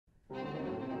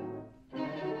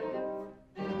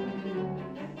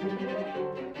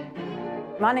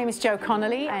My name is Jo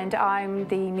Connolly and I'm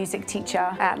the music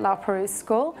teacher at La Perouse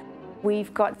School.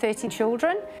 We've got 30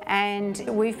 children and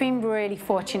we've been really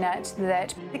fortunate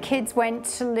that the kids went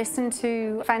to listen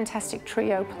to fantastic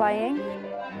trio playing.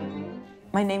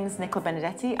 My name is Nicola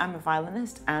Benedetti, I'm a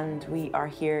violinist and we are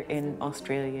here in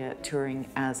Australia touring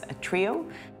as a trio.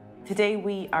 Today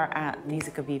we are at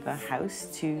Musica Viva house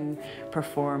to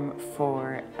perform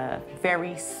for a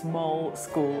very small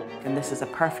school, and this is a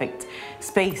perfect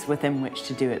space within which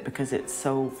to do it because it's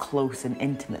so close and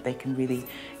intimate. They can really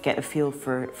get a feel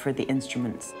for the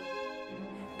instruments.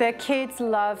 The kids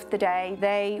loved the day.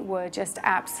 They were just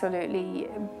absolutely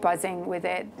buzzing with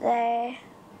it. They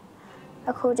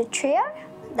are called a trio.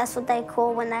 That's what they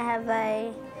call when they have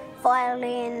a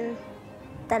violin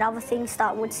that other things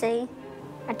start with C.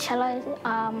 A cello,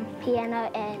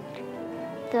 piano,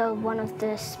 and one of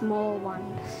the small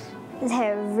ones.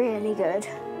 They're really good.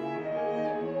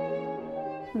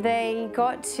 They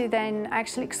got to then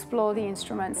actually explore the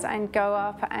instruments and go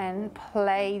up and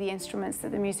play the instruments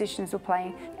that the musicians were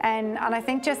playing. And I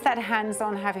think just that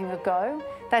hands-on having a go,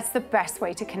 that's the best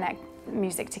way to connect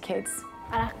music to kids.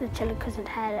 I like the cello because it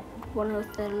had one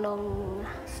of the long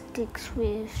sticks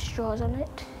with straws on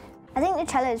it. I think the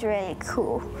cello is really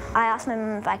cool. I asked my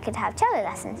mum if I could have cello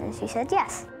lessons and she said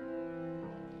yes.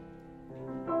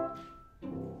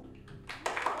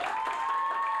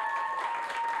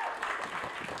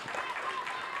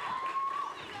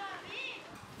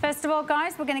 First of all,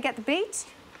 guys, we're going to get the beat.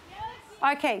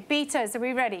 Okay, beaters, are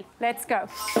we ready? Let's go.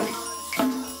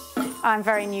 I'm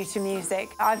very new to music.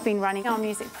 I've been running our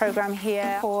music program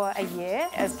here for a year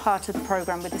as part of the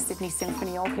program with the Sydney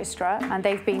Symphony Orchestra, and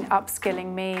they've been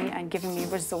upskilling me and giving me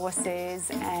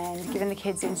resources and giving the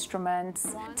kids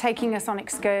instruments, taking us on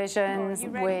excursions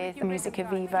with Musica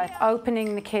Viva,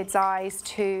 opening the kids' eyes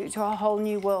to a whole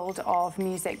new world of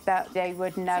music that they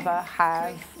would never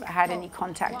have had any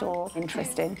contact or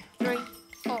interest in.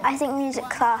 I think music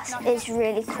class is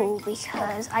really cool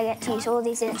because I get to use all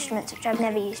these instruments which I've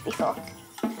never used before.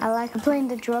 I like playing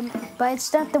the drum, but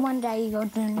it's not the one that you go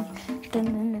dun,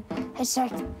 dun, dun. It's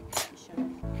like...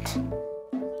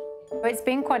 It's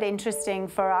been quite interesting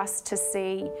for us to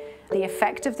see the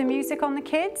effect of the music on the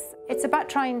kids. It's about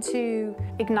trying to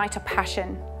ignite a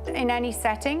passion. In any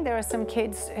setting, there are some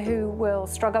kids who will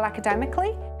struggle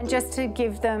academically, and just to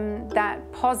give them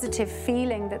that positive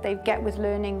feeling that they get with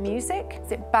learning music,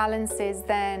 it balances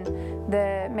then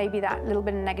maybe that little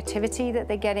bit of negativity that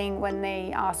they're getting when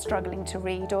they are struggling to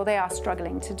read or they are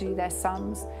struggling to do their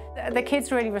sums. The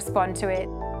kids really respond to it.